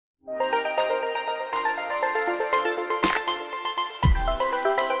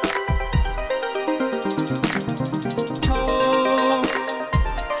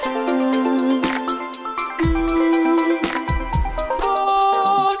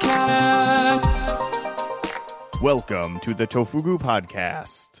Welcome to the Tofugu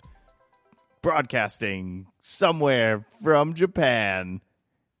Podcast, broadcasting somewhere from Japan.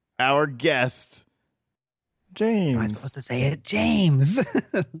 Our guest, James. Am I supposed to say it? James.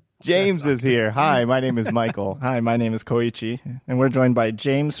 James is here. Hi, my name is Michael. Hi, my name is Koichi, and we're joined by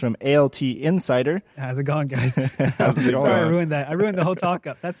James from ALT Insider. How's it going, guys? How's it going? Sorry, I ruined that. I ruined the whole talk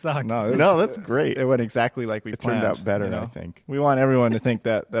up. That sucked. No, that's great. It went exactly like we It planned. turned out better, you know? I think. We want everyone to think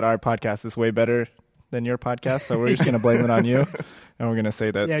that our podcast is way better than your podcast, so we're just going to blame it on you, and we're going to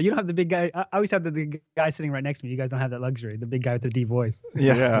say that. Yeah, you don't have the big guy. I always have the guy sitting right next to me. You guys don't have that luxury. The big guy with the deep voice.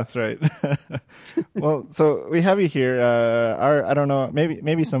 Yeah, that's right. Well, so we have you here. I don't know,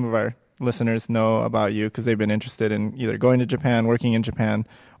 maybe some of our listeners know about you because they've been interested in either going to Japan, working in Japan,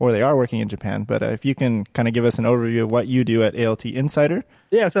 or they are working in Japan. But if you can kind of give us an overview of what you do at ALT Insider.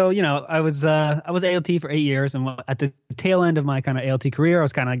 Yeah, so I was ALT for 8 years, and at the tail end of my kind of ALT career, I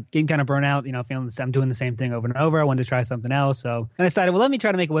was kind of getting kind of burnt out. Feeling I'm doing the same thing over and over. I wanted to try something else, so I decided, well, let me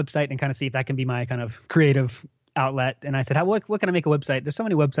try to make a website and kind of see if that can be my kind of creative outlet. And I said, what can I make a website? There's so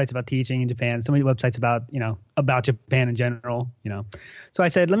many websites about teaching in Japan, so many websites about about Japan in general. So I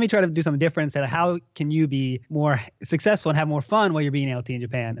said, let me try to do something different. Said, how can you be more successful and have more fun while you're being ALT in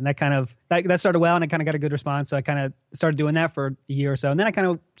Japan? And that kind of that started well, and I kind of got a good response. So I kind of started doing that for a year or so, and then I kind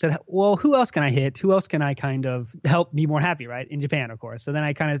of said, well, who else can I hit? Who else can I kind of help be more happy, right, in Japan, of course. So then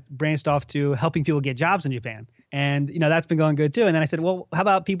I kind of branched off to helping people get jobs in Japan, and that's been going good too. And then I said, well, how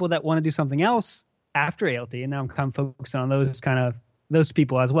about people that want to do something else after ALT? And now I'm kind of focused on those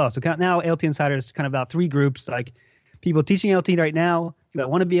people as well. So now ALT Insider is kind of about three groups, like people teaching ALT right now, people that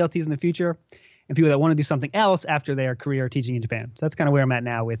want to be LTs in the future, and people that want to do something else after their career teaching in Japan. So that's kind of where I'm at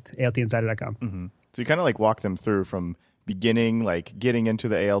now with ALTinsider.com. Mm-hmm. So you kind of like walk them through from beginning, like getting into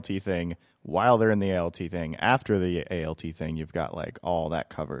the ALT thing while they're in the ALT thing. After the ALT thing, you've got like all that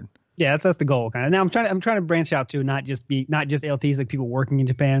covered. Yeah, that's the goal kind of. Now I'm trying to branch out to not just ALTs, like people working in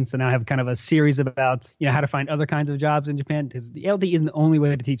Japan. So now I have kind of a series about how to find other kinds of jobs in Japan, because the ALT isn't the only way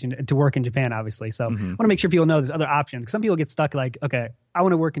to teach and to work in Japan, obviously. So I want to make sure people know there's other options. Some people get stuck like, okay, I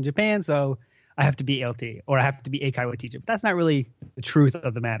want to work in Japan, so I have to be ALT or I have to be Eikaiwa teacher. But that's not really the truth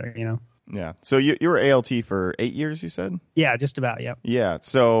of the matter, Yeah. So you were ALT for 8 years, you said? Yeah, just about. Yeah. Yeah.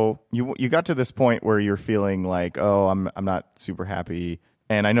 So you got to this point where you're feeling like, oh, I'm not super happy.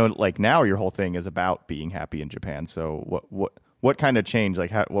 And I know, like, now your whole thing is about being happy in Japan. So what kind of changed?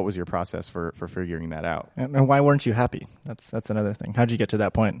 Like, what was your process for figuring that out? And why weren't you happy? That's another thing. How'd you get to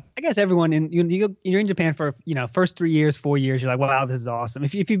that point? I guess everyone you're in Japan for first 3 years, 4 years. You're like, wow, this is awesome.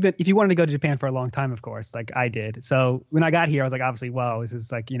 If you wanted to go to Japan for a long time, of course, like I did. So when I got here, I was like, obviously, wow, this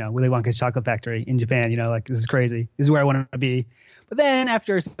is like Willy Wonka's chocolate factory in Japan. Like this is crazy. This is where I want to be. But then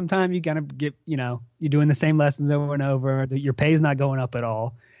after some time, you kind of get, you're doing the same lessons over and over. Your pay is not going up at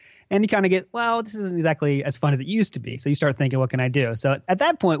all. And you kind of get, well, this isn't exactly as fun as it used to be. So you start thinking, what can I do? So at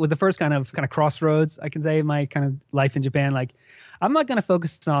that point was the first kind of crossroads, I can say, in my kind of life in Japan. Like, I'm not going to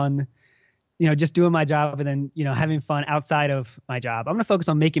focus on, just doing my job and then, having fun outside of my job. I'm going to focus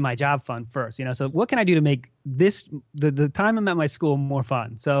on making my job fun first. So what can I do to make this, the time I'm at my school, more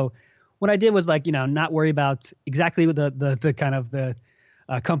fun? So what I did was like, not worry about exactly the kind of the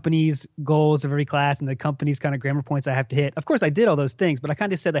company's goals of every class and the company's kind of grammar points I have to hit. Of course, I did all those things, but I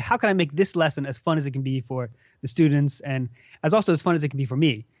kind of said, like, how can I make this lesson as fun as it can be for the students and as also as fun as it can be for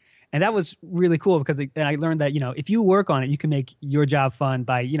me? And that was really cool because I learned that, if you work on it, you can make your job fun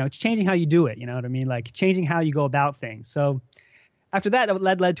by, changing how you do it. You know what I mean? Like changing how you go about things. So after that, it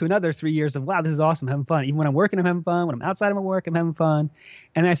led to another 3 years of, wow, this is awesome, I'm having fun. Even when I'm working, I'm having fun. When I'm outside of my work, I'm having fun.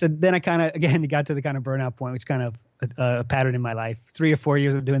 And I said, then I kind of, again, got to the kind of burnout point, which kind of a pattern in my life. 3 or 4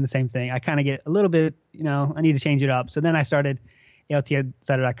 years of doing the same thing. I kind of get a little bit, I need to change it up. So then I started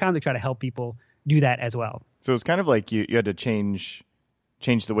ALTinsider.com to try to help people do that as well. So it's kind of like you had to change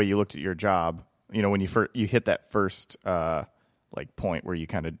the way you looked at your job. When you hit that first like point where you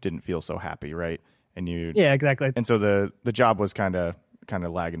kind of didn't feel so happy, right? And yeah, exactly. And so the job was kind of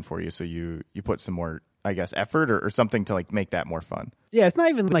lagging for you. So you put some more, I guess, effort or something to like make that more fun. Yeah, it's not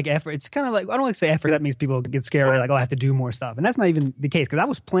even like effort. It's kind of like, I don't like to say effort. That makes people get scared. Like, oh, I have to do more stuff. And that's not even the case, because I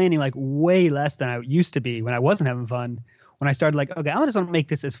was planning like way less than I used to be when I wasn't having fun. When I started like, okay, I just want to make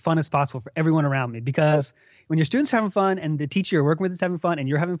this as fun as possible for everyone around me, because when your students are having fun and the teacher you're working with is having fun and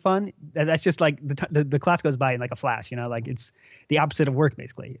you're having fun, that's just like the class goes by in like a flash, like it's the opposite of work,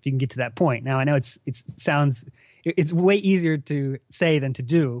 basically, if you can get to that point. Now, I know it's way easier to say than to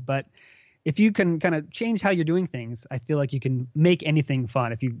do, but if you can kind of change how you're doing things, I feel like you can make anything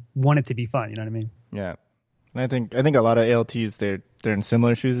fun if you want it to be fun. You know what I mean? Yeah. And I think a lot of ALTs, they're in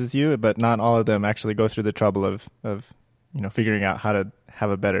similar shoes as you, but not all of them actually go through the trouble of figuring out how to have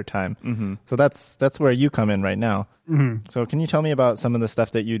a better time. Mm-hmm. So that's where you come in right now. Mm-hmm. So can you tell me about some of the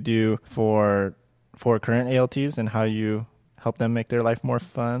stuff that you do for current ALTs and how you help them make their life more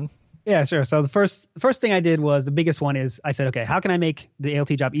fun? Yeah, sure. So the first thing I did was, the biggest one is, I said, okay, how can I make the ALT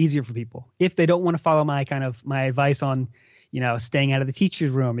job easier for people if they don't want to follow my advice on, staying out of the teacher's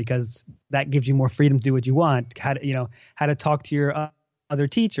room, because that gives you more freedom to do what you want. How to talk to your other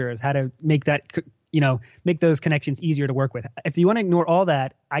teachers, how to make that, make those connections easier to work with. If you want to ignore all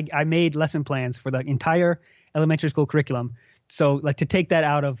that, I made lesson plans for the entire elementary school curriculum. So to take that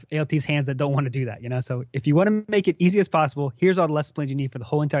out of ALT's hands that don't want to do that, So if you want to make it easy as possible, here's all the lesson plans you need for the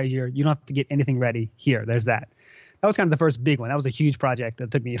whole entire year. You don't have to get anything ready. Here, there's that. That was kind of the first big one. That was a huge project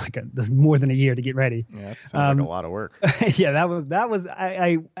that took me more than a year to get ready. Yeah, that sounds like a lot of work. Yeah, that was.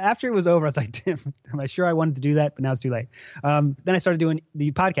 I after it was over, I was like, damn, am I sure I wanted to do that? But now it's too late. Then I started doing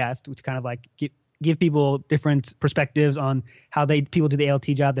the podcast, which kind of give people different perspectives on how people do the ALT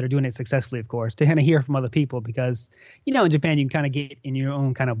job that are doing it successfully, of course, to kind of hear from other people, because, in Japan, you can kind of get in your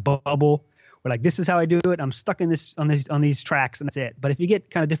own kind of bubble where this is how I do it. I'm stuck in on these tracks and that's it. But if you get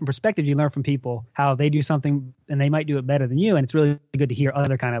kind of different perspectives, you learn from people how they do something and they might do it better than you. And it's really good to hear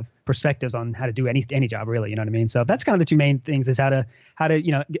other kind of perspectives on how to do any job, really. You know what I mean? So that's kind of the two main things, is how to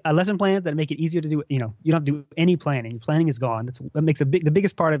a lesson plan that make it easier to do. You don't have to do any planning. Planning is gone. That makes the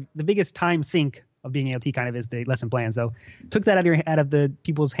biggest time sink of being ALT kind of is the lesson plan. So took that out of the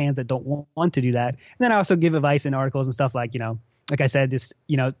people's hands that don't want to do that. And then I also give advice in articles and stuff like I said, this,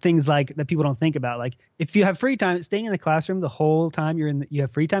 things like that people don't think about. Like, if you have free time, staying in the classroom the whole time you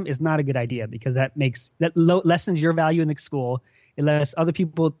have free time is not a good idea, because that lessens your value in the school. It lets other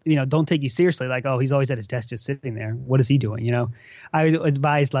people, don't take you seriously. Like, oh, he's always at his desk just sitting there. What is he doing? I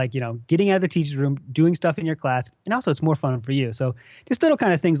advise getting out of the teacher's room, doing stuff in your class, and also it's more fun for you. So just little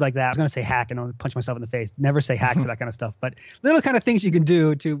kind of things like that. I was going to say hack and I'm going to punch myself in the face. Never say hack for that kind of stuff. But little kind of things you can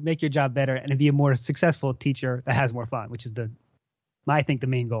do to make your job better and to be a more successful teacher that has more fun, which is I think the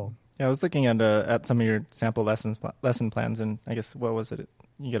main goal. Yeah, I was looking at some of your sample lesson plans, and I guess, what was it?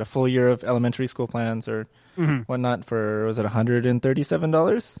 You get a full year of elementary school plans or whatnot for, was it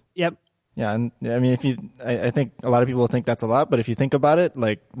 $137? Yep. Yeah, and I mean, I think a lot of people think that's a lot, but if you think about it,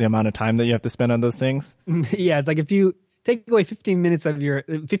 like the amount of time that you have to spend on those things. Yeah, it's like if you take away 15 minutes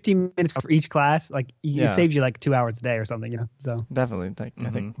for each class, it saves you 2 hours a day or something, So definitely, I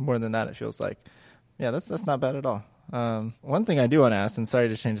think more than that, it feels like. Yeah, that's not bad at all. One thing I do want to ask, and sorry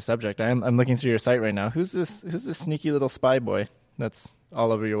to change the subject, I'm looking through your site right now. Who's this sneaky little spy boy that's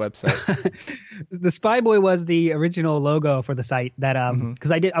all over your website? The spy boy was the original logo for the site that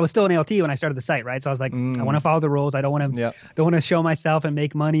because I was still an ALT when I started the site, right? So I was like, I want to follow the rules. I don't want to show myself and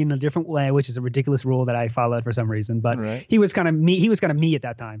make money in a different way, which is a ridiculous rule that I followed for some reason. But he was kind of me. He was kind of me at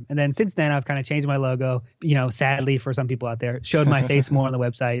that time. And then since then, I've kind of changed my logo. Sadly for some people out there, showed my face more on the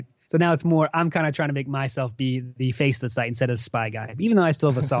website. So now it's more, I'm kind of trying to make myself be the face of the site instead of spy guy, even though I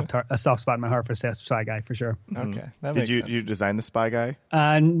still have a soft spot in my heart for spy guy, for sure. Okay. Did you design the spy guy?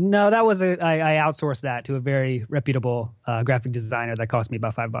 No, that was I outsourced that to a very reputable graphic designer that cost me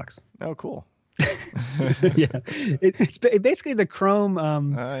about $5. Oh, cool. Yeah. It's basically the Chrome,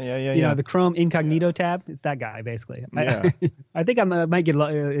 the Chrome incognito tab. It's that guy, basically. Yeah. I think I might get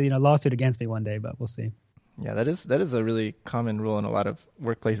a lawsuit against me one day, but we'll see. Yeah, that is a really common rule in a lot of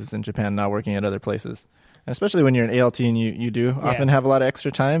workplaces in Japan, not working at other places. And especially when you're an ALT and you do often have a lot of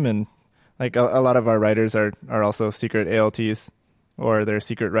extra time, and a lot of our writers are also secret ALTs, or they're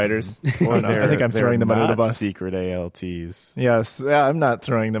secret writers. Or I think I'm throwing them under the bus. Secret ALTs. Yes, I'm not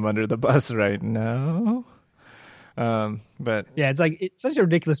throwing them under the bus right now. But yeah, it's such a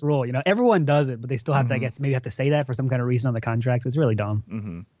ridiculous rule. Everyone does it, but they still have to, I guess, maybe have to say that for some kind of reason on the contract. It's really dumb.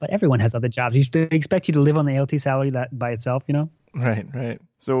 Mm-hmm. But everyone has other jobs. They expect you to live on the ALT salary that by itself, Right.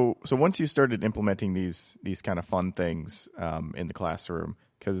 So once you started implementing these kind of fun things in the classroom,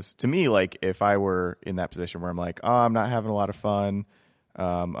 because to me, if I were in that position where I'm like, oh, I'm not having a lot of fun,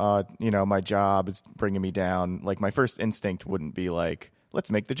 my job is bringing me down. My first instinct wouldn't be like, let's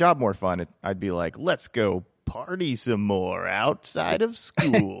make the job more fun. I'd be like, let's go party some more outside of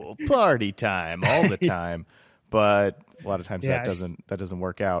school. Party time all the time. But a lot of times that doesn't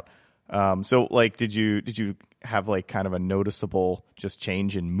work out. So did you have kind of a noticeable just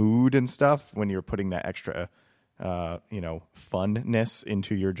change in mood and stuff when you're putting that extra funness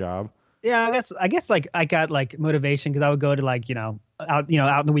into your job? Yeah, I guess I got motivation because I would go to out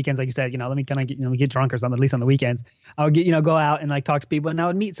in the weekends, like you said, let me kind of get drunk or something, at least on the weekends. I would go out and talk to people, and I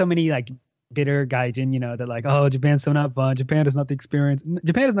would meet so many bitter gaijin, they're like, oh, Japan's so not fun. Japan is not the experience.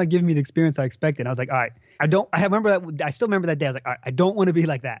 Japan is not giving me the experience I expected. I was like, all right, I still remember that day. I was like, all right, I don't want to be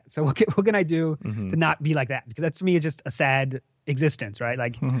like that. So what can I do to not be like that? Because that to me is just a sad existence, right?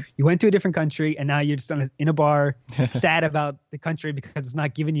 Like you went to a different country and now you're just in a bar sad about the country because it's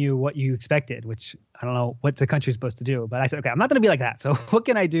not giving you what you expected, which I don't know what the country's supposed to do. But I said, okay, I'm not going to be like that. So what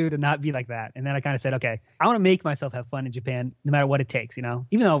can I do to not be like that? And then I kind of said, okay, I want to make myself have fun in Japan no matter what it takes, even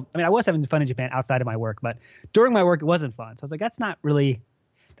though, I was having fun in Japan outside of my work, but during my work, it wasn't fun. So I was like, that's not right?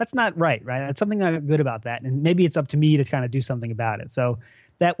 That's something not good about that. And maybe it's up to me to kind of do something about it. So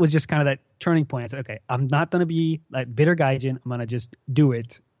that was just kind of that turning point. I said, okay, I'm not going to be like bitter gaijin. I'm going to just do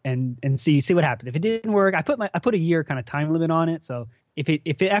it and see what happens. If it didn't work, I put a year kind of time limit on it. So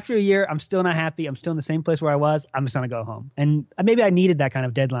if after a year I'm still not happy, I'm still in the same place where I was, I'm just going to go home. And maybe I needed that kind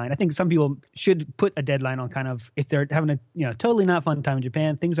of deadline. I think some people should put a deadline on kind of if they're having a totally not fun time in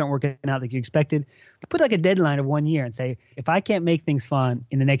Japan, things aren't working out like you expected. Put like a deadline of 1 year and say, if I can't make things fun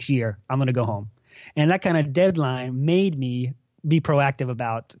in the next year, I'm going to go home. And that kind of deadline made me be proactive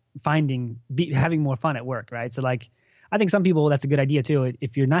about having more fun at work, right? So like, I think some people, that's a good idea too.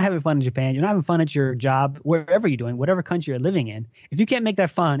 If you're not having fun in Japan, you're not having fun at your job, wherever you're doing, whatever country you're living in, if you can't make that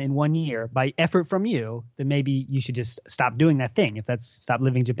fun in 1 year by effort from you, then maybe you should just stop doing that thing. If that's stop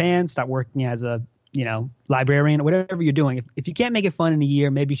living in Japan, stop working as a, librarian, or whatever you're doing. If you can't make it fun in a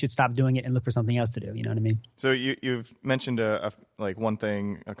year, maybe you should stop doing it and look for something else to do. You know what I mean? So you've mentioned a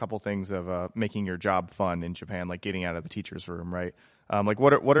couple things of making your job fun in Japan, like getting out of the teacher's room, right?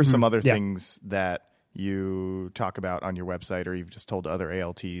 What are some other things that you talk about on your website, or you've just told other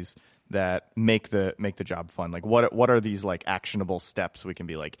ALTs that make the job fun? Like what are these like actionable steps we can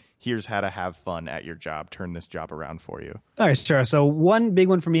be like, here's how to have fun at your job, turn this job around for you? All right, sure. So one big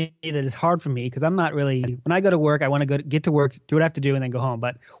one for me that is hard for me, because I'm not really, when I go to work, I want to get to work, do what I have to do, and then go home.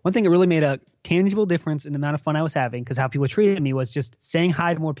 But one thing that really made a tangible difference in the amount of fun I was having, because how people treated me, was just saying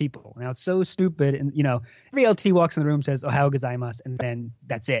hi to more people. Now it's so stupid, and every LT walks in the room, says "Ohayou gozaimasu," and then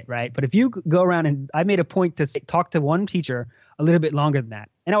that's it, right? But if you go around, and I made a point to talk to one teacher a little bit longer than that,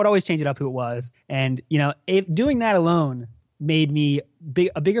 and I would always change it up who it was, and doing that alone made me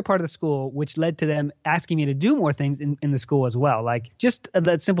a bigger part of the school, which led to them asking me to do more things in the school as well. Like just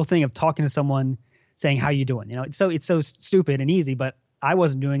that simple thing of talking to someone, saying, how you doing? It's so stupid and easy, but I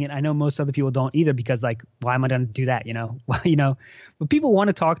wasn't doing it. I know most other people don't either, because like, why am I going to do that? But people want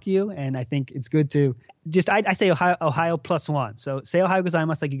to talk to you. And I think it's good to just, I say Ohayou +1. So say Ohayou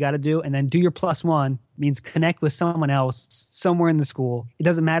gozaimasu like you got to do, and then do your +1 means connect with someone else somewhere in the school. It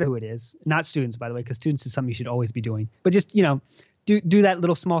doesn't matter who it is, not students, by the way, because students is something you should always be doing, but just, do that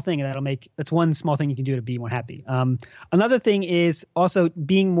little small thing, and that's one small thing you can do to be more happy. Another thing is also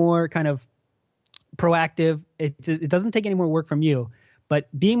being more kind of proactive. It doesn't take any more work from you, but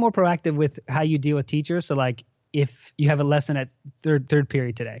being more proactive with how you deal with teachers. So like if you have a lesson at third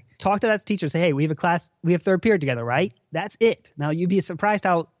period today, talk to that teacher, say, hey, we have third period together, right? That's it. Now you'd be surprised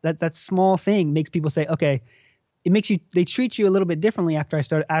how that small thing makes people say, okay, they treat you a little bit differently after I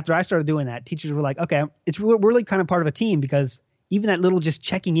started doing that. Teachers were like, okay, we're really kind of part of a team, because even that little just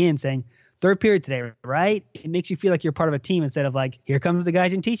checking in saying, third period today, right? It makes you feel like you're part of a team, instead of like, here comes the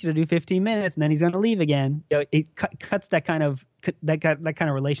gaijin teacher to do 15 minutes and then he's going to leave again. It cuts that kind of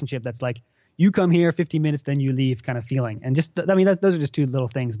relationship that's like, you come here 15 minutes, then you leave kind of feeling. And just, those are just two little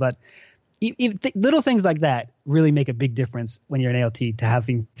things, but little things like that really make a big difference when you're an ALT to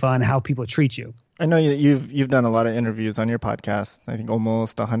having fun, how people treat you. I know you've done a lot of interviews on your podcast. I think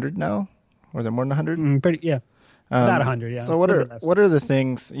almost 100 now, or is it more than 100? Yeah. About 100, yeah. So what are the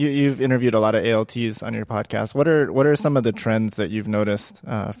things you've interviewed a lot of ALTs on your podcast? What are some of the trends that you've noticed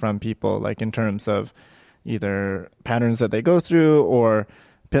from people, like in terms of either patterns that they go through or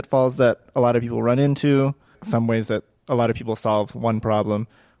pitfalls that a lot of people run into, some ways that a lot of people solve one problem?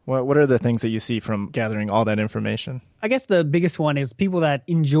 What are the things that you see from gathering all that information? I guess the biggest one is people that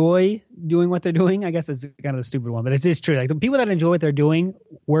enjoy doing what they're doing. I guess it's kind of the stupid one, but it is true. Like the people that enjoy what they're doing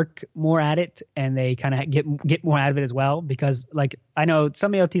work more at it, and they kind of get more out of it as well. Because like I know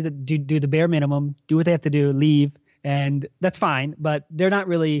some ALTs that do the bare minimum, do what they have to do, leave, and that's fine. But they're not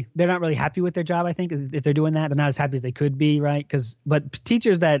really happy with their job. I think if they're doing that, they're not as happy as they could be, right? But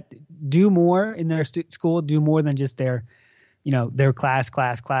teachers that do more in their school do more than just their class.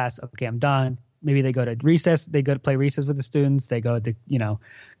 Okay, I'm done. maybe they go to recess, they go to play recess with the students, they go to,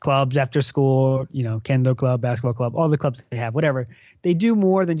 clubs after school, kendo club, basketball club, all the clubs they have, whatever. They do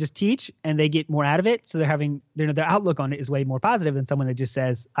more than just teach, and they get more out of it. So they're having their outlook on it is way more positive than someone that just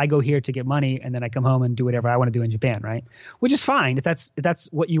says, I go here to get money and then I come home and do whatever I want to do in Japan, right? Which is fine. If that's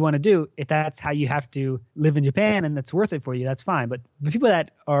what you want to do, if that's how you have to live in Japan and that's worth it for you, that's fine. But the people that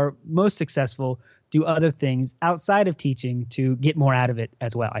are most successful do other things outside of teaching to get more out of it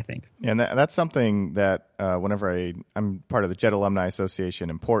as well, I think. Yeah, and that's something that whenever I'm part of the Jet Alumni Association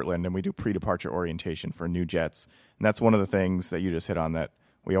in Portland, and we do pre-departure orientation for new jets. And that's one of the things that you just hit on that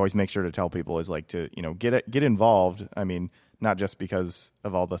we always make sure to tell people is like to, get involved. I mean, not just because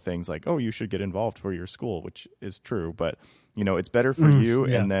of all the things like, oh, you should get involved for your school, which is true, but, it's better for you.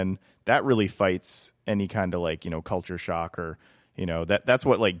 Yeah. And then that really fights any kind of like, culture shock or, that's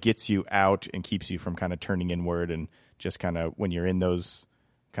what like gets you out and keeps you from kind of turning inward and just kind of when you're in those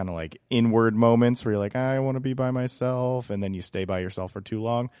kind of like inward moments where you're like, I want to be by myself. And then you stay by yourself for too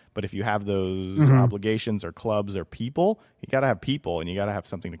long. But if you have those obligations or clubs or people, you got to have people and you got to have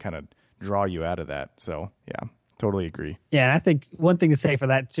something to kind of draw you out of that. So yeah, totally agree. Yeah. And I think one thing to say for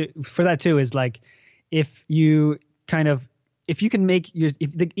that too, is like, if you can make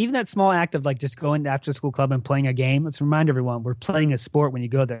even that small act of like just going to after school club and playing a game, let's remind everyone we're playing a sport when you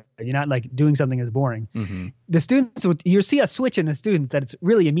go there. You're not like doing something that's boring. Mm-hmm. The students, you see a switch in the students that it's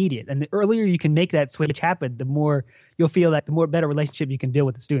really immediate. And the earlier you can make that switch happen, the more you'll feel that the more better relationship you can build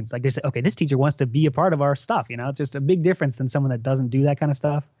with the students. Like they say, okay, this teacher wants to be a part of our stuff. It's just a big difference than someone that doesn't do that kind of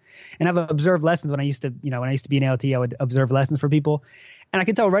stuff. And I've observed lessons when I used to be an ALT, I would observe lessons for people. And I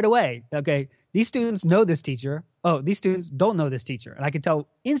could tell right away, okay, these students know this teacher. Oh, these students don't know this teacher. And I could tell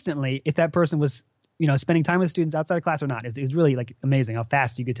instantly if that person was, spending time with students outside of class or not. It was really like amazing how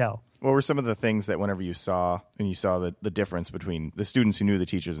fast you could tell. What were some of the things that whenever you saw the difference between the students who knew the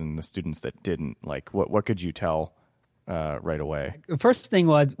teachers and the students that didn't? Like what could you tell right away? The first thing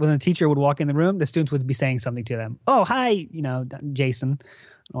was when the teacher would walk in the room, the students would be saying something to them. Oh, hi, Jason.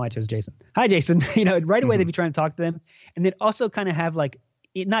 Oh, I chose Jason. Hi, Jason. Right away they'd be trying to talk to them. And they'd also kind of have like,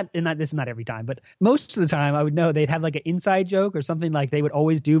 this is not every time, but most of the time I would know they'd have like an inside joke or something like they would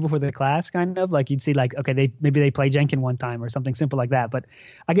always do before the class, kind of like you'd see like, okay, maybe they play Jenkin one time or something simple like that. But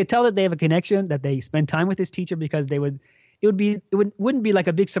I could tell that they have a connection, that they spend time with this teacher because it wouldn't be like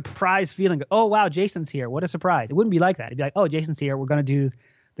a big surprise feeling. Oh, wow, Jason's here. What a surprise. It wouldn't be like that. It'd be like, oh, Jason's here. We're going to do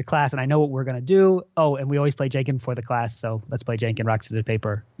the class and I know what we're going to do. Oh, and we always play Jenkin before the class. So let's play Jenkin, rock, scissors,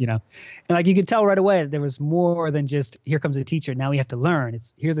 paper, And like you could tell right away that there was more than just here comes a teacher. Now we have to learn.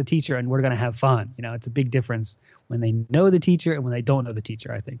 Here's a teacher and we're going to have fun. It's a big difference when they know the teacher and when they don't know the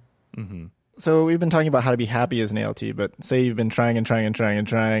teacher, I think. Mm-hmm. So we've been talking about how to be happy as an ALT, but say you've been trying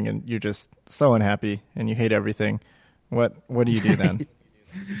and you're just so unhappy and you hate everything. What do you do then?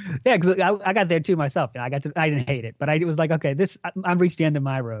 Yeah, because I got there too myself. I didn't hate it, but it was like, okay, I've reached the end of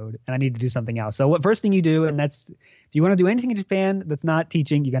my road and I need to do something else. So what first thing you do, and that's if you want to do anything in Japan that's not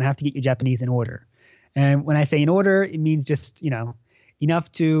teaching, you're gonna have to get your Japanese in order. And when I say in order, it means just enough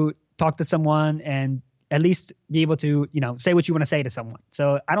to talk to someone and at least be able to say what you want to say to someone.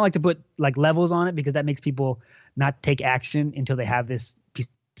 So I don't like to put like levels on it because that makes people not take action until they have this piece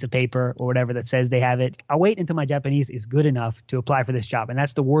of paper or whatever that says they have it. I'll wait until my Japanese is good enough to apply for this job. And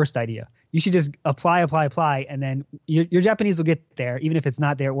that's the worst idea. You should just apply. And then your Japanese will get there, even if it's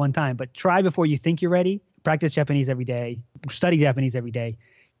not there at one time. But try before you think you're ready. Practice Japanese every day. Study Japanese every day.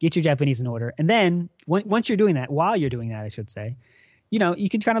 Get your Japanese in order. And then once you're doing that, while you're doing that, I should say, you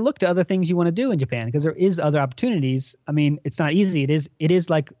can kind of look to other things you want to do in Japan because there is other opportunities. I mean, it's not easy. It is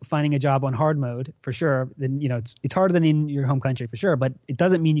like finding a job on hard mode for sure. Then it's harder than in your home country for sure, but it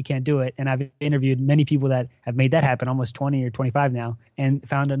doesn't mean you can't do it. And I've interviewed many people that have made that happen, almost 20 or 25 now, and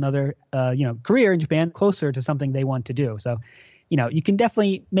found another career in Japan closer to something they want to do. So, you can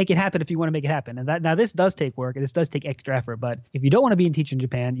definitely make it happen if you want to make it happen. And now this does take work and this does take extra effort. But if you don't want to be a teacher in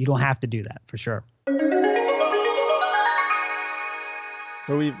Japan, you don't have to do that for sure.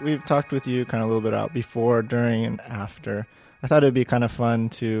 So we've talked with you kind of a little bit about before, during, and after. I thought it'd be kind of fun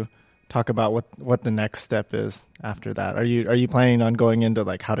to talk about what the next step is after that. Are you planning on going into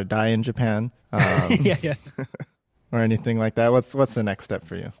like how to die in Japan? Yeah. Or anything like that? What's the next step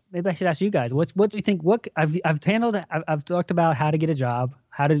for you? Maybe I should ask you guys. What do you think? What I've handled. I've talked about how to get a job,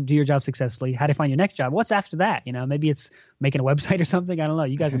 how to do your job successfully, how to find your next job. What's after that? Maybe it's making a website or something. I don't know.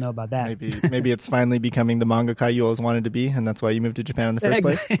 You guys will know about that. maybe it's finally becoming the mangaka you always wanted to be, and that's why you moved to Japan in the first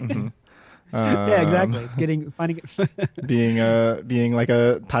place. Mm-hmm. Yeah, exactly. It's finding being like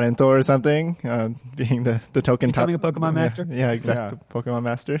a talento or something, being the token. Becoming a Pokemon master. Yeah, exactly. Yeah. Pokemon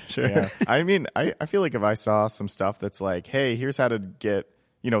master. Sure. Yeah. I mean, I feel like if I saw some stuff that's like, hey, here's how to get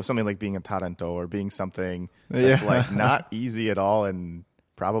something like being a Taranto or being something that's like not easy at all and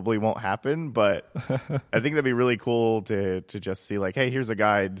probably won't happen. But I think that'd be really cool to just see like, hey, here's a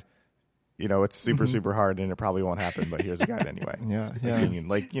guide. It's super hard and it probably won't happen, but here's a guide anyway.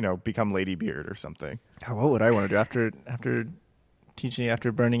 Become Lady Beard or something. What would I want to do after teaching,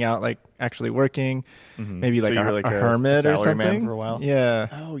 after burning out, like actually working, maybe like so a hermit or something man for a while? Yeah.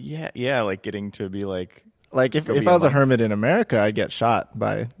 Oh yeah. Like getting to be like if I was a hermit in America, I'd get shot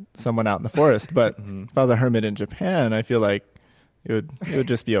by someone out in the forest. But if I was a hermit in Japan, I feel like it would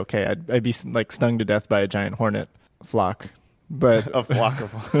just be okay. I'd be like stung to death by a giant hornet flock. But a flock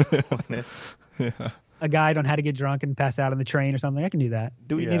of hornets. Yeah. A guide on how to get drunk and pass out on the train or something. I can do that.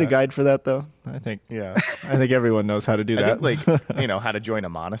 Do we need a guide for that though? I think everyone knows how to do that. I think how to join a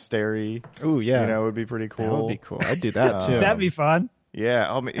monastery. Oh yeah, would be pretty cool. That would be cool. I'd do that too. That'd be fun.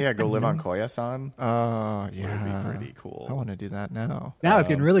 Yeah, go live on Koyasan. Oh yeah, would be pretty cool. I want to do that now. Now it's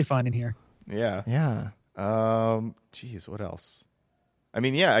getting really fun in here. Yeah. Geez, what else? I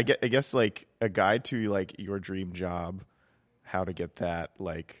mean, I guess like a guide to like your dream job, how to get that,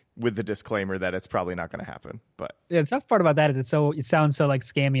 like with the disclaimer that it's probably not going to happen. But the tough part about that is it sounds so like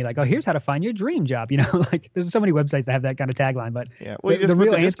scammy, like, oh, here's how to find your dream job. Like there's so many websites that have that kind of tagline. But you just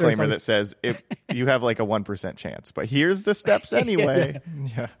put the disclaimer that says you have like a 1% chance, but here's the steps anyway.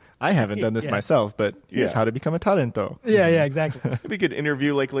 Yeah. I haven't done this myself, but here's how to become a Taranto. Yeah, exactly. We could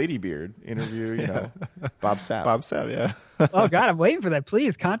interview like Lady Beard, Bob Sapp. Bob Sapp, yeah. Oh God, I'm waiting for that.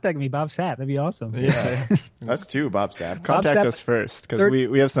 Please contact me, Bob Sapp. That'd be awesome. Yeah. Us too, Bob Sapp. Contact us first, because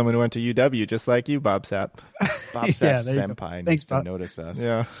we have someone who went to UW just like you, Bob Sapp. Bob Sapp senpai needs to notice us.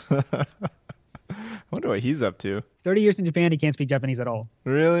 Yeah. I wonder what he's up to. 30 years in Japan, he can't speak Japanese at all.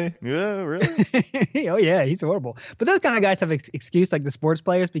 Really? Yeah, really? Oh, yeah, he's horrible. But those kind of guys have an excuse, like the sports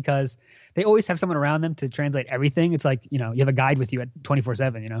players, because they always have someone around them to translate everything. It's like, you have a guide with you at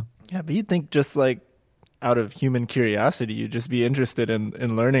 24/7, Yeah, but you'd think just like out of human curiosity, you'd just be interested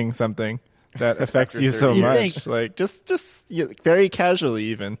in learning something that affects you so much. Like just very casually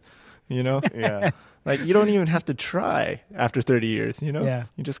even, Yeah. Like you don't even have to try after 30 years, Yeah.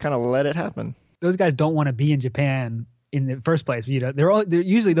 You just kind of let it happen. Those guys don't want to be in Japan in the first place. They're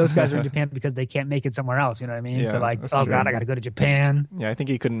usually those guys are in Japan because they can't make it somewhere else. You know what I mean? Yeah, so like, oh true. God, I got to go to Japan. Yeah, I think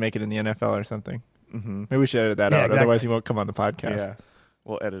he couldn't make it in the NFL or something. Maybe we should edit that out. Exactly. Otherwise, he won't come on the podcast. Yeah.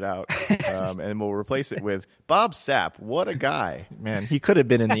 We'll edit out, and we'll replace it with Bob Sapp. What a guy. Man, he could have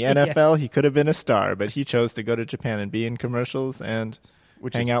been in the NFL. He could have been a star, but he chose to go to Japan and be in commercials and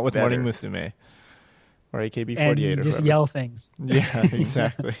hang out with Morning Musume or AKB48 and or just whatever. yell things. Yeah,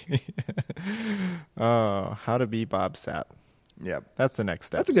 exactly. Oh, how to be Bob Sapp. Yep. That's the next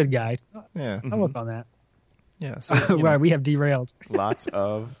step. That's a good guide. Yeah. I'll work on that. Yeah. So, Right, we have derailed. Lots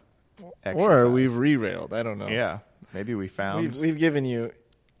of exercise. or we've re-railed. I don't know. Yeah. Maybe we found. We've given you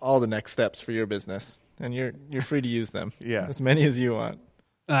all the next steps for your business, and you're free to use them. Yeah. As many as you want.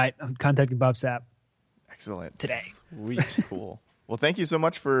 All right, I'm contacting Bob Sapp. Excellent. Today. Sweet. Cool. Well, thank you so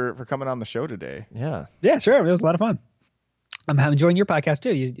much for coming on the show today. Yeah. Yeah, sure. It was a lot of fun. I'm enjoying your podcast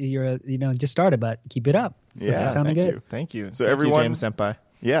too. You're just started, but keep it up. Yeah, sounding thank good. you. Thank you. So Thank everyone, you, James Senpai.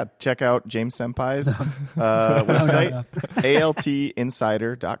 Yeah, check out James Senpai's website,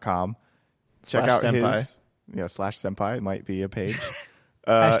 altinsider.com. Check out senpai. his /senpai might be a page.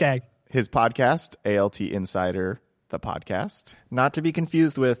 Hashtag. His podcast, ALT Insider, the podcast. Not to be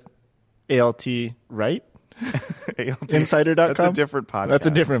confused with ALT, right? ALT Insider.com? That's a different podcast. That's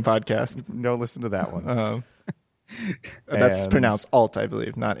a different podcast. No, listen to that one. That's pronounced alt, I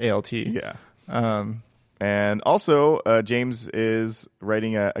believe, not ALT. Yeah. And also, James is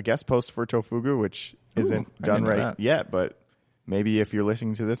writing a guest post for Tofugu, which isn't done right yet, but maybe if you're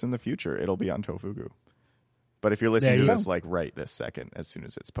listening to this in the future, it'll be on Tofugu. But if you're listening to this like right this second, as soon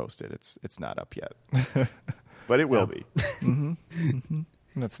as it's posted, it's not up yet. But it will be.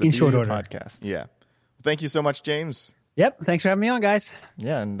 That's the In short beauty of order. podcast. Yeah. Thank you so much, James. Yep. Thanks for having me on, guys.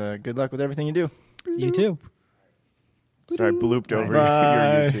 Yeah, and good luck with everything you do. You too. Sorry, blooped over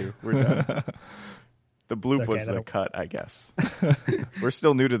Bye. your YouTube. We're done. The bloop was the cut, I guess. We're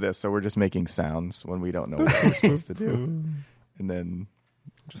still new to this, so we're just making sounds when we don't know what we're supposed to do. And then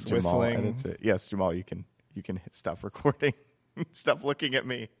Just Jamal whistling. edits it. Yes, Jamal, you can hit stop recording. Stop looking at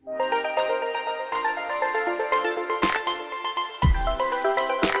me.